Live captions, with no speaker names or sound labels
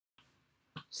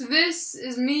So this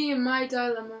is me and my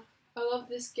dilemma. I love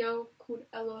this girl called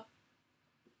Ella.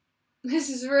 This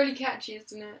is really catchy,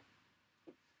 isn't it?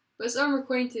 But it's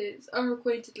unrequited. It's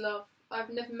unrequited love. I've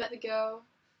never met the girl.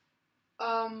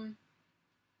 I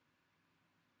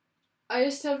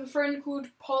used to have a friend called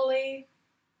Polly,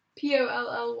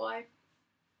 Polly,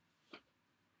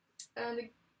 and a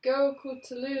girl called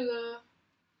Tallulah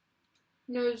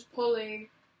knows Polly.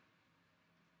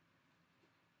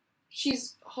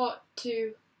 She's hot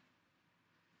too.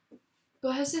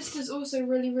 But her sister's also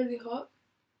really, really hot.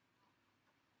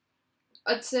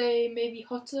 I'd say maybe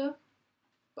hotter.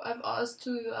 But I've asked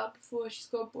Tallulah out before, she's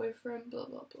got a boyfriend, blah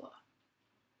blah blah.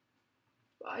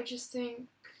 But I just think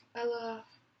Ella,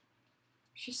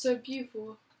 she's so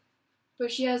beautiful.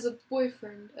 But she has a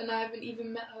boyfriend and I haven't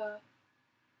even met her.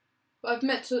 But I've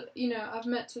met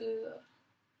Tallulah.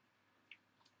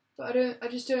 But I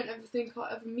just don't ever think I'll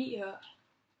ever meet her.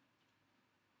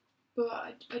 But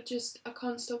I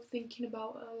can't stop thinking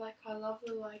about her. Like, I love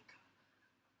her like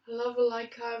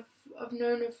I've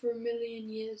known her for a million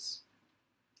years.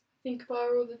 I think about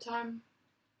her all the time.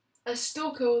 I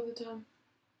stalk her all the time.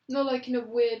 Not like in a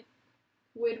weird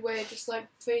way, just like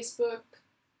Facebook.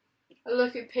 I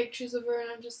look at pictures of her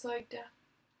and I'm just like, damn.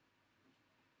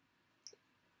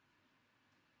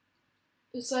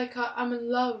 It's like I'm in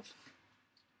love.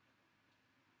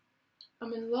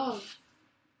 I'm in love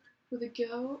with a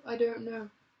girl I don't know.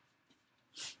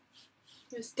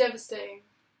 It's devastating.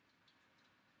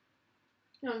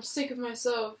 And I'm sick of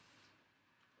myself.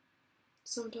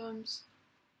 Sometimes.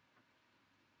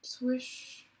 Just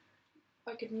wish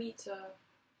I could meet her.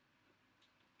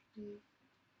 And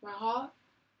my heart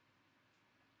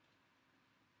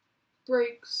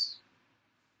breaks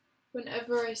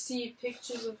whenever I see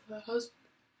pictures of her husband,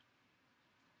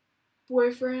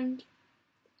 boyfriend.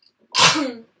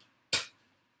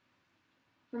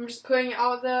 I'm just putting it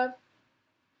out there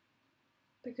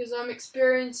because I'm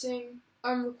experiencing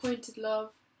unrequited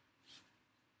love.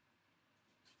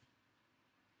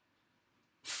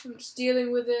 I'm just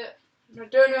dealing with it and I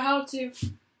don't know how to.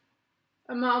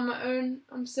 I'm out on my own.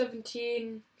 I'm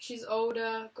 17. She's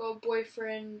older, got a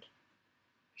boyfriend.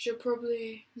 She'll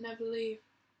probably never leave.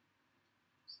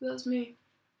 So that's me.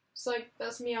 It's like,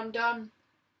 that's me, I'm done.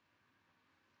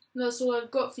 And that's all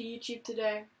I've got for YouTube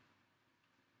today.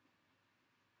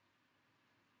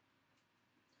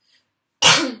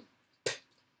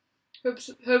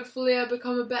 Hopefully I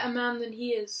become a better man than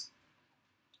he is.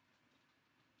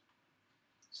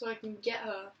 So I can get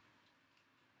her.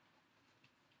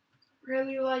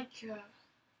 Really like her.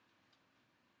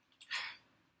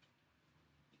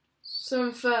 So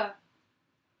unfair.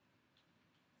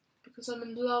 Because I'm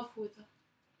in love with her.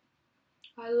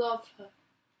 I love her.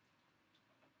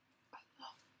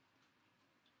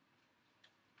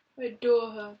 I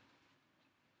adore her.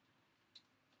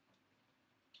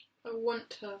 I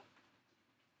want her.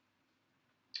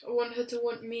 I want her to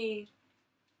want me.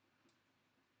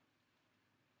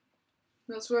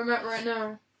 That's where I'm at right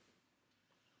now.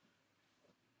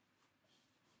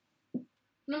 And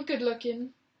I'm good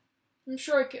looking. I'm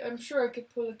sure I could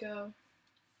pull a girl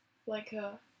like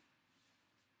her.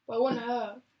 But I want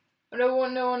her. I don't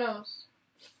want no one else.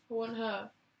 I want her.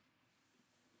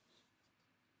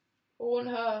 I want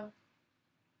her.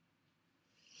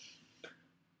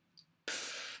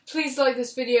 Please like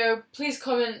this video, please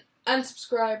comment and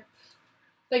subscribe.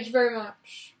 Thank you very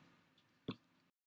much.